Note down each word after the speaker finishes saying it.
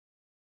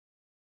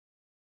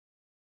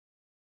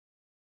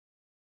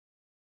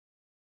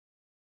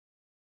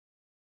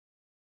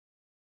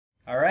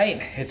All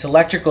right, it's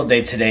electrical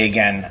day today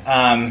again.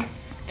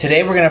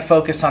 Today we're going to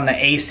focus on the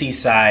AC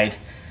side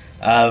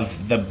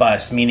of the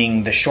bus,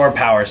 meaning the shore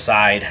power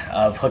side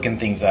of hooking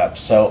things up.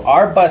 So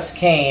our bus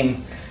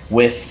came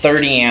with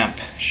 30 amp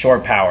shore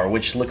power,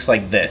 which looks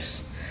like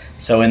this.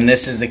 So, and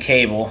this is the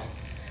cable.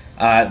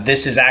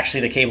 This is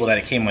actually the cable that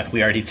it came with.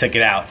 We already took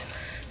it out.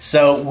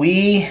 So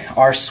we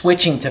are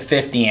switching to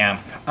 50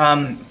 amp,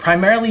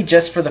 primarily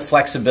just for the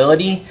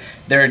flexibility.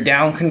 There are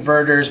down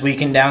converters. We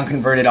can down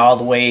convert it all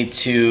the way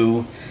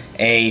to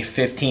a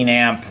 15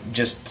 amp,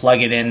 just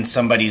plug it in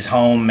somebody's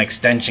home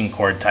extension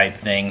cord type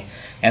thing.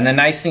 And the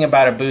nice thing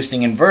about a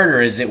boosting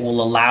inverter is it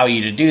will allow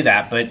you to do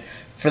that. But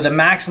for the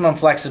maximum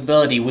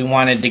flexibility, we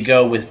wanted to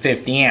go with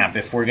 50 amp.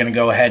 If we're going to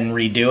go ahead and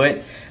redo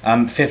it,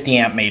 50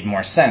 amp made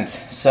more sense.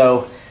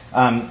 So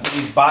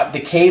we bought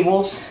the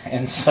cables,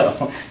 and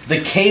so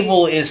the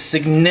cable is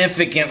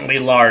significantly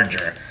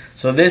larger.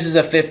 So this is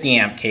a 50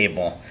 amp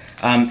cable.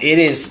 It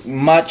is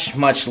much,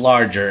 much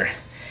larger.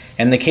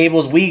 And the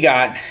cables we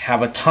got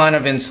have a ton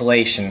of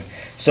insulation.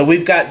 So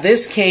we've got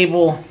this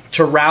cable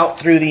to route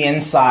through the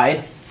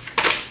inside.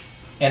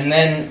 And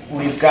then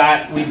we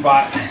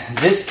bought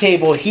this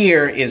cable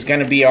here is going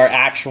to be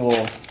our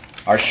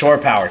shore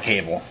power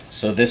cable.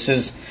 So this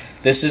is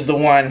the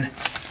one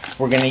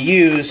we're going to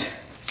use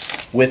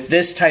with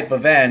this type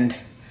of end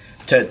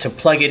to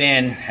plug it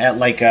in at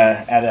like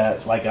a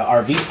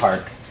RV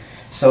park.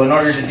 So in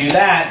order to do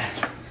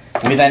that,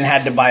 we then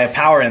had to buy a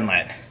power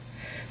inlet.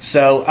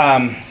 So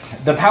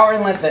the power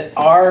inlet that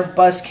our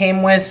bus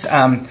came with,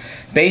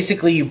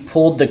 basically you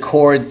pulled the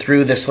cord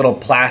through this little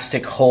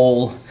plastic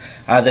hole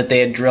that they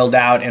had drilled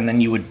out, and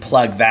then you would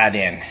plug that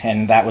in,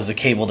 and that was the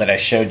cable that I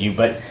showed you.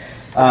 But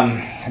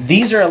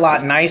these are a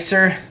lot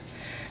nicer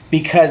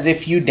because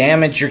if you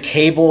damage your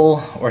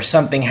cable or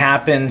something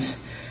happens,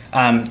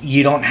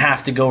 you don't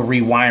have to go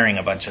rewiring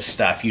a bunch of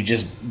stuff. You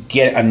just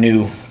get a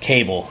new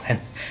cable, and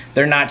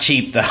they're not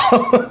cheap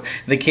though.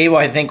 The cable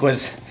I think it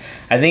was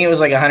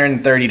like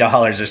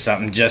 $130 or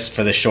something just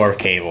for the shore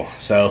cable.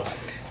 So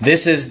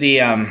this is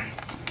the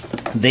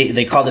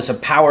they call this a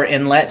power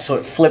inlet, so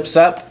it flips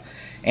up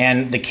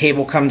and the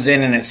cable comes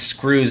in and it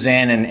screws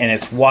in, and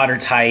it's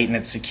watertight and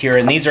it's secure.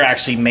 And these are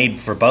actually made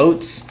for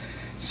boats,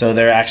 so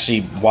they're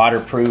actually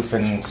waterproof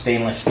and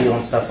stainless steel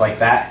and stuff like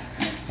that.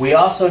 We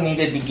also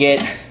needed to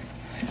get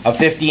a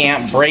 50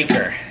 amp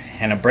breaker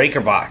and a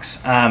breaker box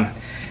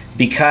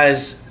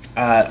because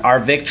our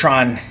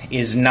Victron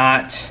is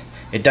not,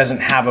 it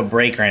doesn't have a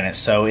breaker in it.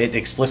 So it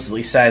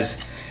explicitly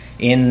says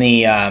in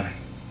the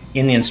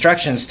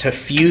instructions to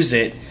fuse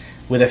it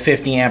with a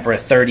 50 amp or a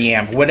 30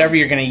 amp, whatever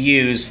you're going to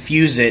use,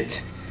 fuse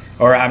it,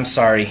 or I'm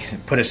sorry,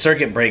 put a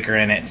circuit breaker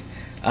in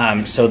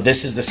it. So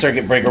this is the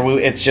circuit breaker.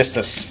 It's just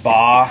a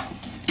spa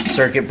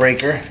circuit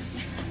breaker.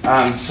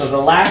 So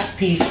the last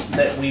piece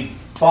that we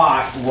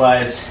bought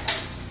was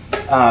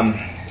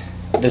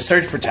the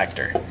surge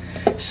protector.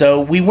 So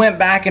we went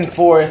back and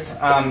forth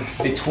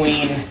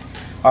between,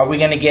 are we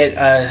going to get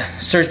a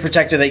surge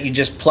protector that you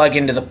just plug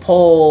into the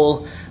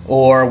pole,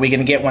 or are we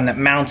going to get one that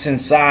mounts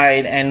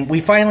inside? And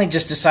we finally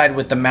just decided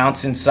with the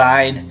mounts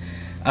inside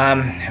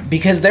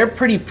because they're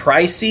pretty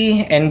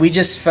pricey, and we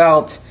just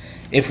felt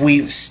if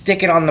we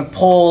stick it on the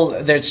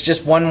pole, there's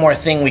just one more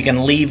thing we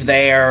can leave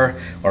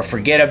there or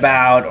forget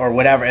about or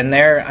whatever. And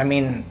they're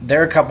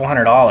a couple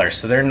 $100,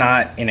 so they're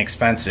not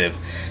inexpensive.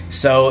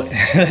 So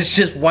it's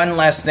just one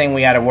less thing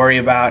we got to worry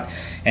about,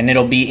 and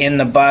it'll be in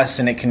the bus,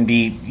 and it can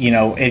be,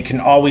 it can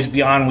always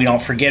be on. We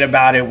don't forget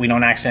about it. We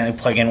don't accidentally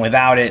plug in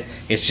without it.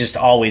 It's just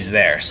always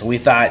there. So we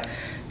thought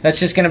that's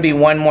just going to be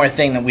one more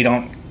thing that we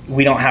don't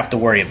have to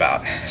worry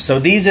about. So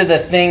these are the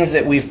things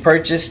that we've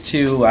purchased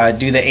to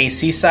do the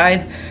AC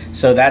side.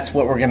 So that's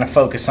what we're going to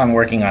focus on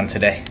working on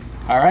today.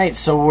 Alright,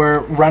 so we're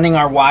running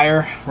our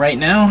wire right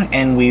now,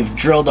 and we've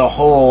drilled a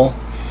hole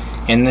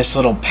in this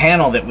little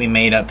panel that we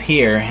made up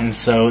here. And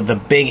so the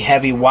big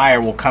heavy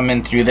wire will come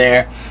in through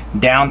there,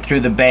 down through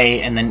the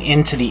bay, and then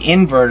into the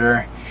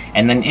inverter,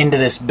 and then into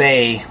this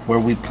bay where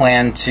we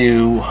plan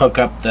to hook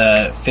up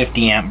the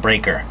 50 amp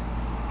breaker.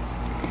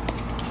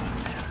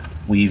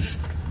 We've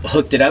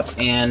hooked it up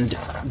and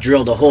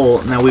drilled a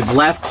hole. Now we've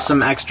left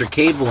some extra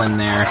cable in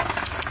there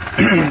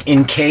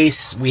in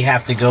case we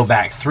have to go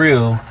back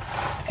through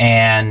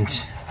and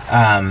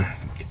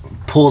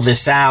pull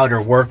this out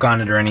or work on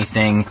it or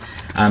anything.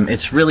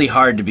 It's really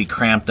hard to be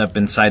cramped up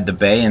inside the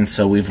bay, and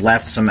so we've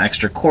left some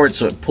extra cord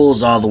so it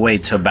pulls all the way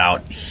to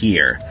about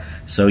here.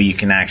 So you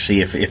can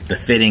actually, if the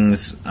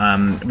fittings,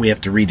 we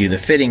have to redo the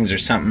fittings or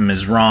something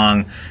is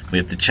wrong, we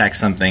have to check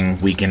something,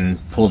 we can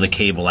pull the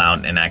cable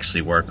out and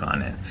actually work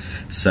on it.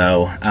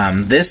 So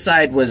this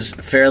side was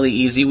fairly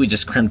easy. We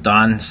just crimped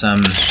on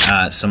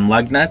some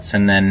lug nuts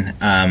and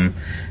then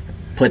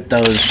put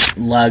those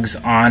lugs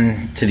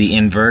on to the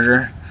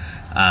inverter.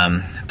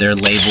 They're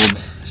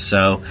labeled.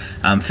 So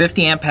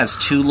 50 amp has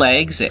two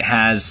legs. It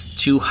has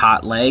two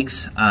hot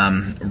legs,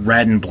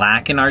 red and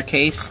black in our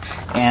case,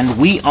 and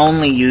we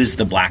only use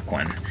the black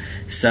one.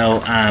 So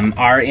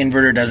our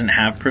inverter doesn't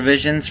have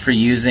provisions for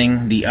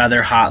using the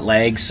other hot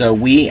leg, so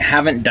we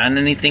haven't done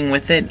anything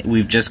with it.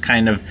 We've just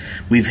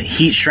we've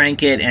heat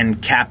shrank it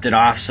and capped it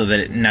off so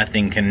that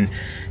nothing can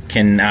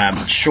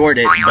short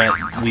it.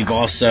 But we've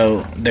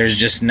also,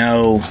 there's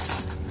no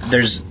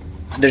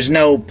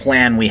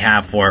plan we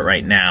have for it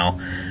right now.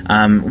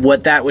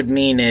 What that would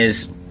mean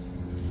is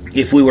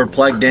if we were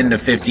plugged into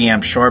 50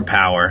 amp shore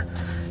power,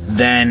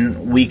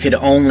 then we could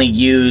only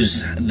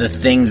use the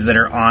things that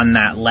are on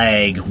that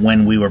leg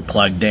when we were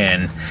plugged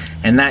in,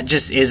 and that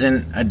just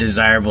isn't a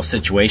desirable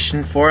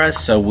situation for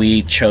us, so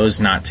we chose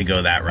not to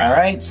go that route.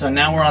 Alright, so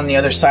now we're on the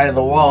other side of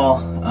the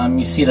wall.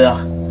 You see the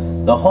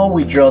hole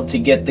we drilled to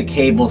get the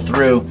cable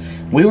through.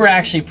 We were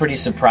actually pretty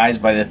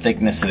surprised by the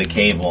thickness of the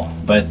cable,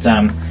 but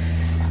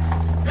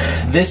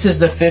this is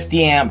the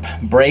 50 amp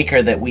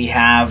breaker that we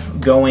have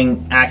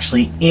going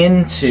actually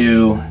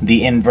into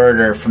the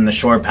inverter from the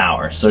shore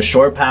power. So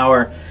shore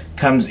power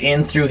comes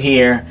in through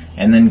here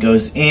and then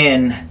goes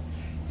in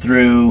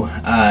through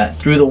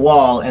the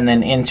wall and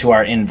then into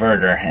our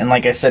inverter. And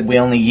like I said, we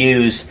only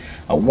use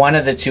one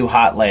of the two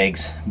hot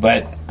legs,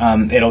 but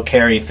it'll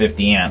carry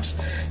 50 amps.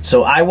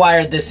 So I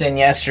wired this in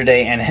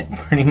yesterday and it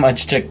pretty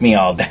much took me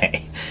all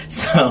day.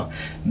 So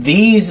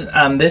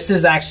this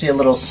is actually a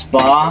little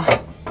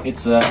spa.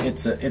 It's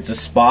a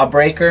spa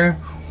breaker,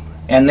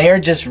 and they're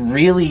just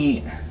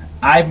really,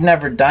 I've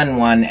never done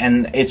one,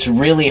 and it's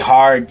really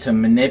hard to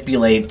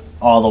manipulate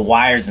all the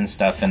wires and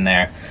stuff in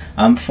there.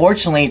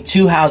 Fortunately,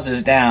 2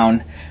 houses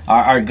down,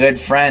 our good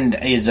friend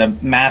is a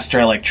master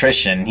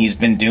electrician. He's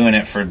been doing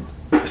it for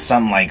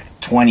something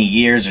like 20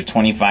 years or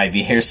 25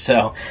 years,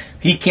 so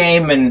he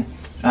came and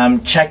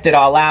checked it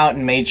all out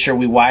and made sure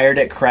we wired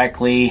it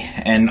correctly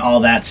and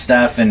all that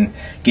stuff, and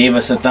gave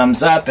us a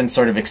thumbs up and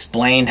sort of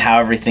explained how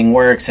everything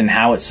works and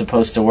how it's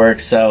supposed to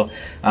work. So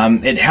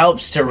it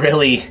helps to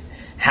really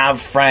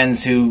have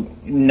friends who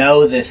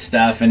know this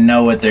stuff and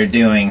know what they're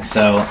doing.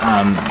 So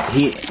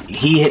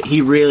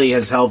he really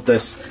has helped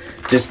us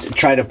just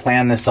try to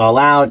plan this all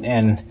out,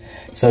 and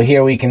so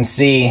here we can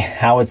see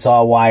how it's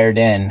all wired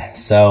in.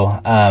 So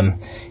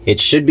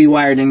it should be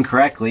wired in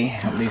correctly,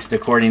 at least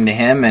according to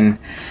him, and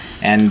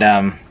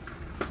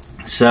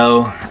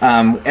so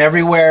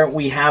everywhere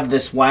we have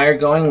this wire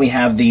going, we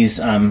have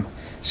these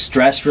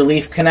stress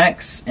relief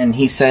connects, and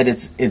he said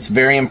it's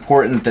very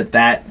important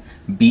that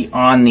be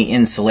on the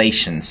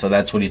insulation. So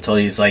that's what he told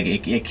you. He's like,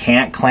 it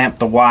can't clamp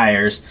the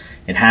wires,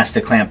 it has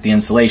to clamp the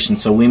insulation.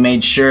 So we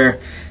made sure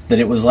that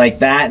it was like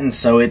that, and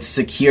so it's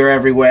secure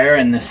everywhere,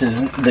 and this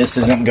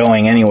isn't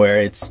going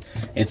anywhere.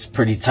 It's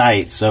pretty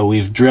tight. So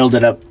we've drilled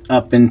it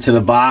up into the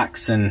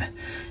box and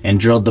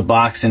drilled the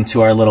box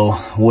into our little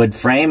wood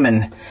frame,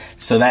 and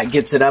so that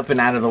gets it up and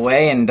out of the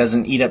way and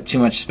doesn't eat up too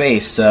much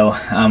space. So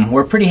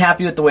we're pretty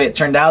happy with the way it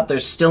turned out.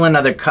 There's still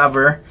another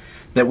cover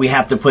that we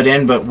have to put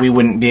in, but we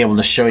wouldn't be able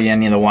to show you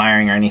any of the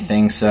wiring or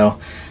anything. So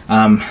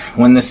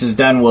when this is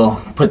done, we'll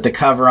put the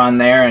cover on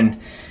there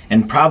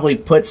and probably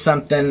put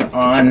something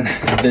on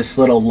this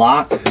little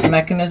lock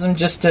mechanism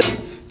just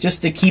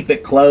to keep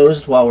it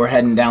closed while we're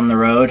heading down the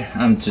road,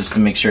 just to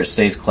make sure it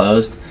stays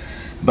closed.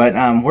 But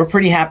we're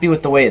pretty happy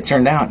with the way it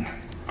turned out.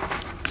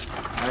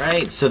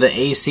 Alright, so the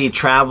AC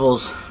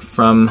travels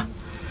from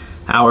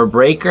our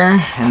breaker,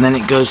 and then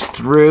it goes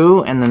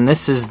through, and then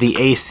this is the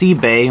AC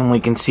bay, and we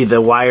can see the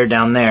wire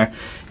down there.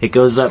 It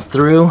goes up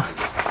through,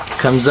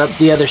 comes up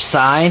the other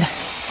side,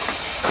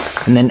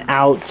 and then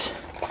out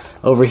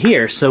over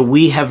here. So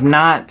we have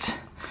not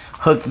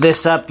hooked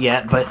this up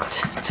yet, but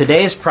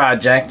today's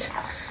project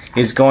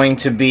is going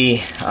to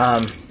be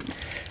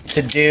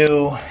to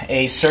do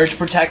a surge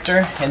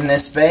protector in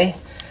this bay.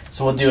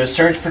 So we'll do a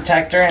surge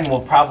protector, and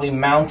we'll probably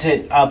mount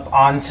it up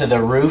onto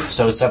the roof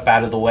so it's up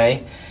out of the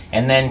way,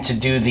 and then to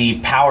do the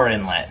power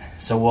inlet.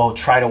 So we'll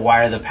try to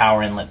wire the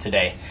power inlet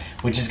today,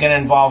 which is going to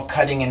involve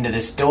cutting into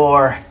this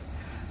door,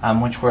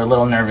 which we're a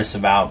little nervous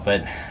about,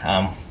 but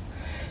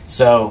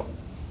so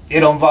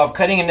it'll involve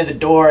cutting into the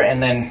door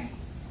and then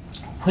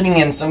putting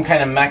in some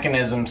kind of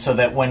mechanism so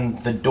that when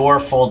the door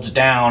folds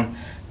down,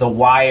 the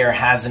wire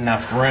has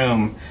enough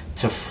room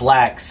to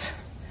flex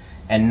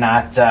and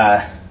not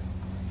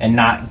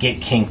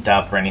get kinked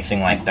up or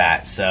anything like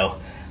that. So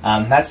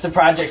that's the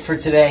project for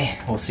today.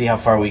 We'll see how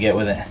far we get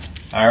with it.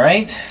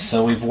 Alright,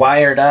 so we've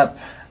wired up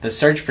the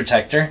surge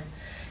protector,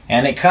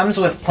 and it comes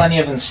with plenty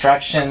of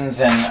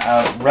instructions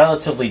and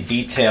relatively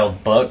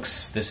detailed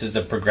books. This is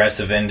the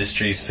Progressive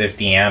Industries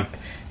 50 amp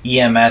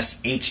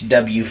EMS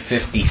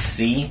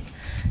HW50C.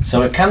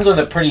 So it comes with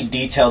a pretty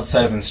detailed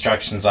set of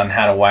instructions on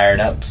how to wire it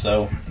up.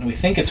 So we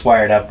think it's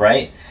wired up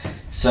right.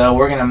 So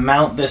we're going to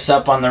mount this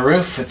up on the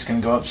roof. It's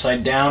going to go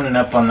upside down and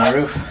up on the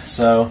roof.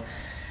 So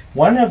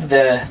one of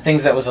the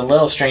things that was a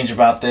little strange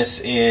about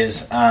this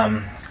is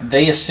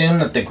they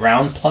assumed that the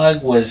ground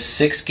plug was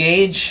 6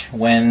 gauge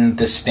when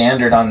the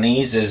standard on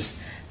these is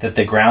that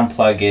the ground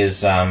plug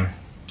is an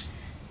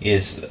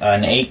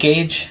 8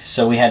 gauge.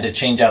 So we had to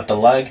change out the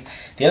lug.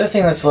 The other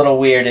thing that's a little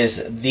weird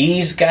is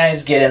these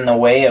guys get in the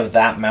way of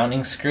that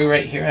mounting screw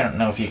right here. I don't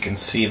know if you can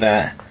see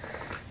that.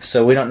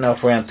 So we don't know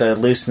if we have to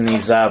loosen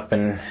these up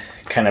and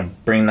kind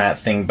of bring that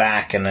thing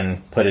back and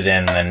then put it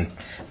in and then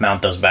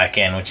mount those back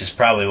in, which is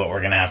probably what we're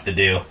going to have to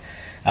do.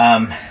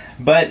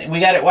 But we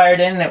got it wired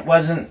in. It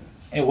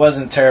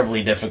wasn't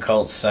terribly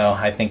difficult, so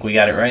I think we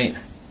got it right.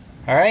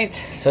 Alright,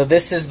 so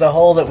this is the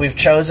hole that we've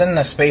chosen,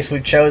 the space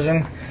we've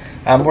chosen.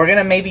 We're going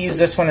to maybe use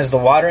this one as the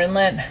water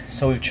inlet,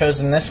 so we've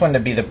chosen this one to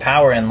be the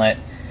power inlet.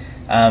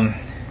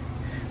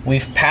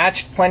 We've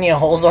patched plenty of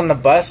holes on the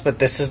bus, but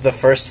this is the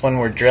first one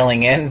we're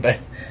drilling in, but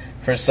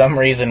for some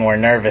reason we're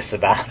nervous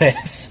about it.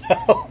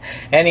 So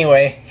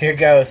anyway, here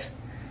goes.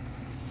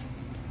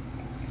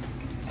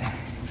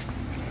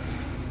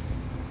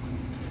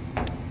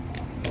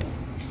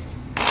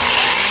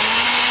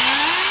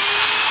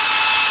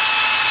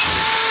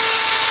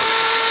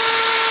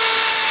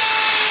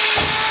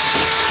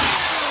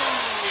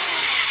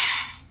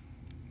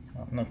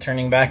 No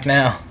turning back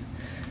now.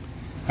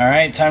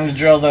 Alright, time to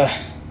drill the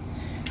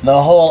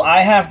hole.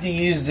 I have to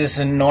use this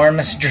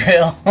enormous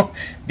drill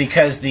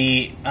because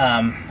the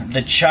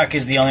chuck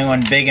is the only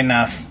one big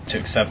enough to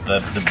accept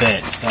the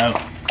bit. So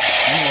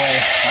anyway,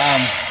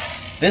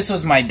 this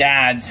was my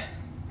dad's,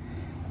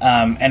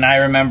 and I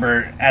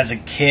remember as a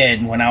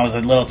kid, when I was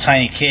a little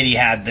tiny kid, he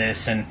had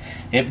this, and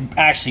it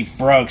actually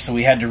broke, so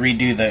we had to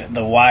redo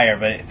the wire,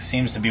 but it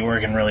seems to be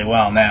working really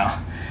well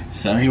now.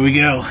 So here we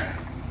go.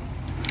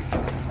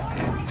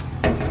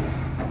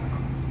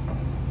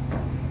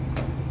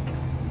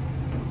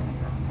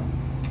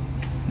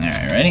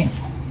 Alright, ready?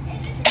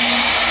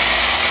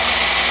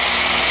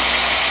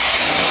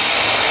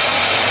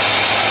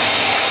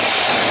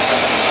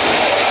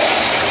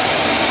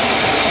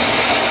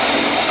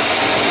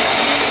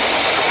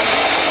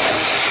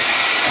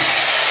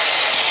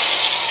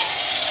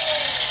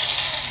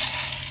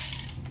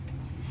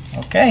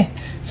 Okay,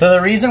 so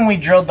the reason we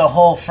drilled the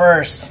hole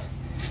first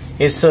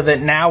is so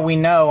that now we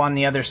know on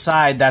the other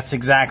side that's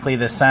exactly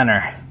the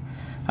center.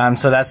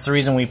 So that's the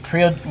reason we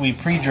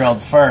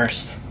pre-drilled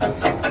first.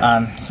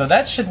 So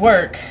that should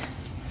work.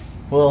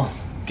 We'll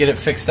get it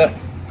fixed up.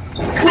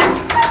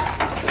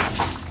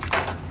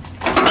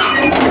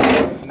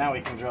 So now we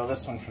can drill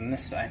this one from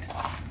this side.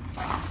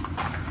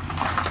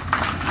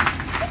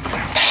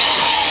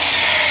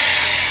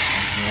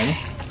 Ready?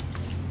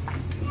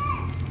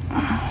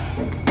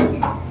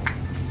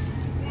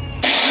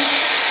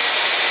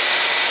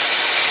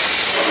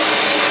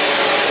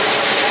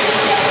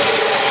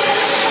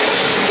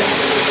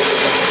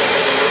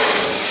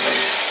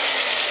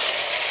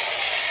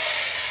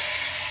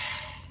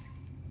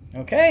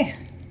 Okay,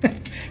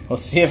 we'll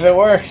see if it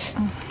works.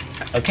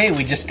 Okay,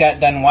 we just got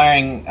done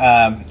wiring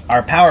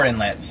our power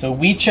inlet. So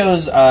we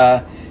chose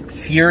a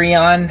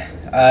Furrion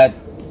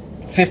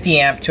 50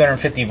 amp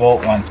 250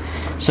 volt one.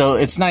 So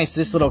it's nice,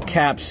 this little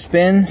cap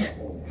spins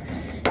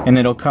and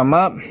it'll come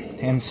up,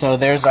 and so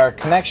there's our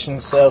connection.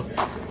 So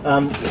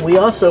we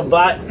also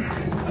bought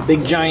a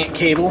big giant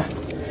cable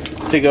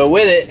to go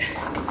with it,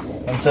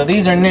 and so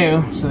these are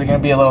new, so they're gonna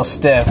be a little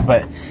stiff,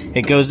 but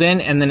it goes in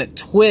and then it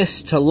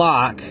twists to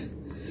lock.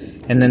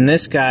 And then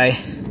this guy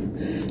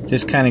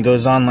just kind of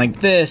goes on like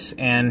this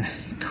and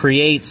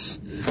creates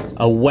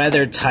a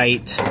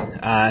weather-tight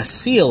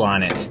seal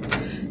on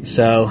it.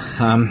 So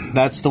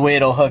that's the way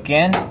it'll hook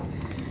in.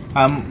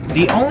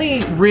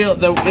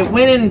 It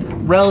went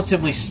in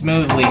relatively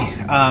smoothly.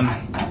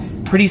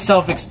 Pretty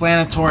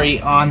self-explanatory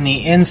on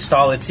the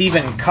install. It's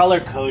even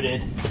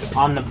color-coded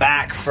on the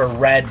back for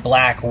red,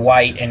 black,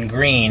 white, and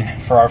green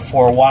for our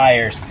 4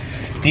 wires.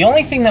 The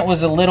only thing that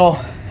was a little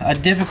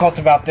difficult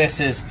about this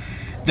is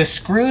the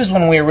screws.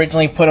 When we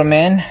originally put them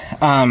in,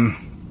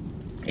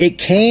 it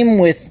came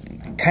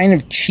with kind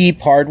of cheap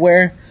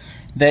hardware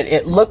that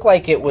it looked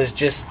like it was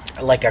just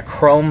like a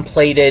chrome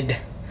plated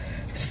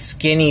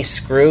skinny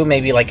screw,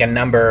 maybe like a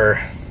number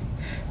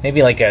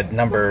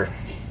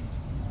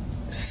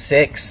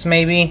 6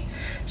 maybe.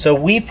 So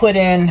we put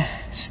in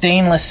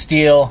stainless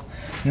steel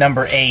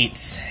number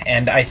 8s,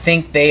 and I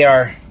think they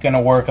are going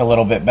to work a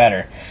little bit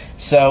better.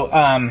 So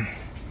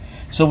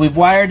so we've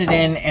wired it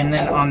in, and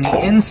then on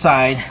the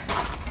inside,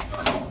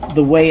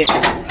 the way it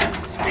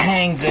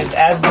hangs is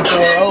as the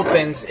door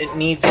opens, it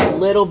needs a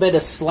little bit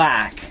of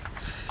slack.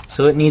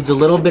 So it needs a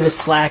little bit of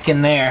slack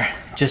in there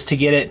just to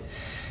get it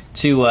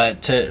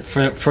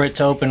for it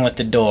to open with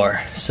the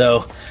door.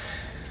 So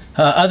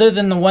other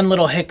than the one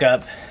little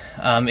hiccup,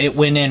 it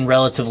went in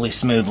relatively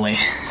smoothly.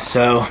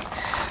 So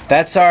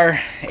that's our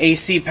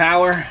AC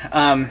power.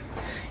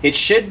 It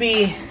should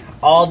be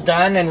all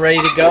done and ready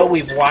to go.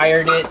 We've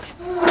wired it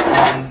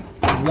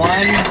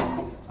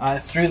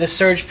through the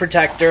surge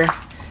protector,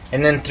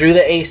 and then through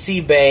the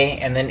AC bay,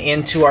 and then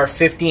into our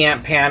 50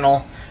 amp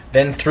panel,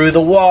 then through the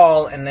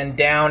wall, and then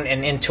down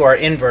and into our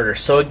inverter.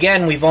 So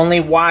again, we've only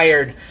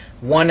wired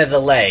one of the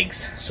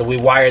legs. So we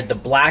wired the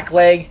black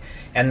leg,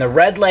 and the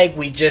red leg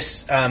we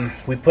just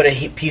we put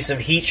a piece of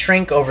heat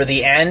shrink over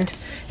the end,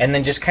 and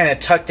then just kind of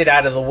tucked it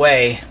out of the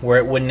way where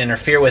it wouldn't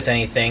interfere with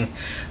anything.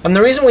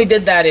 The reason we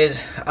did that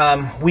is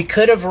we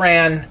could have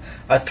ran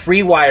a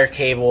 3-wire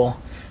cable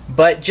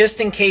But just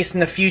in case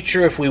in the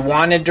future, if we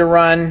wanted to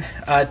run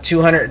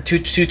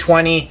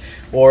 220,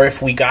 or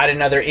if we got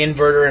another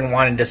inverter and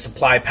wanted to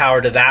supply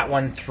power to that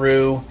one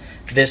through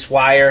this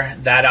wire,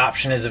 that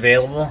option is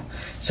available.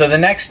 So the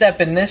next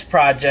step in this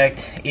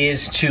project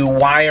is to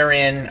wire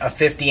in a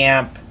 50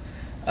 amp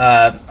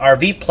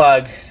RV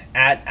plug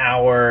at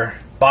our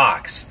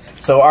box.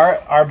 So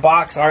our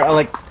box,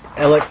 our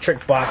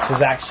electric box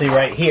is actually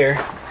right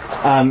here.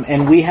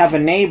 And we have a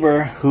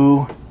neighbor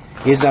who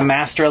is a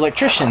master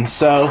electrician,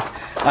 so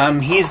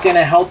he's going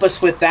to help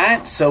us with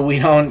that so we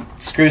don't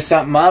screw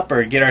something up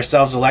or get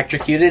ourselves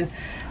electrocuted.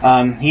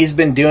 He's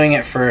been doing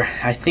it for,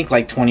 I think,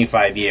 like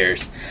 25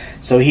 years.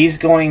 So he's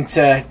going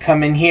to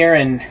come in here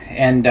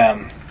and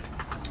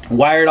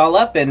wire it all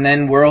up, and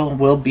then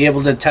we'll be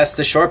able to test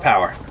the shore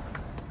power.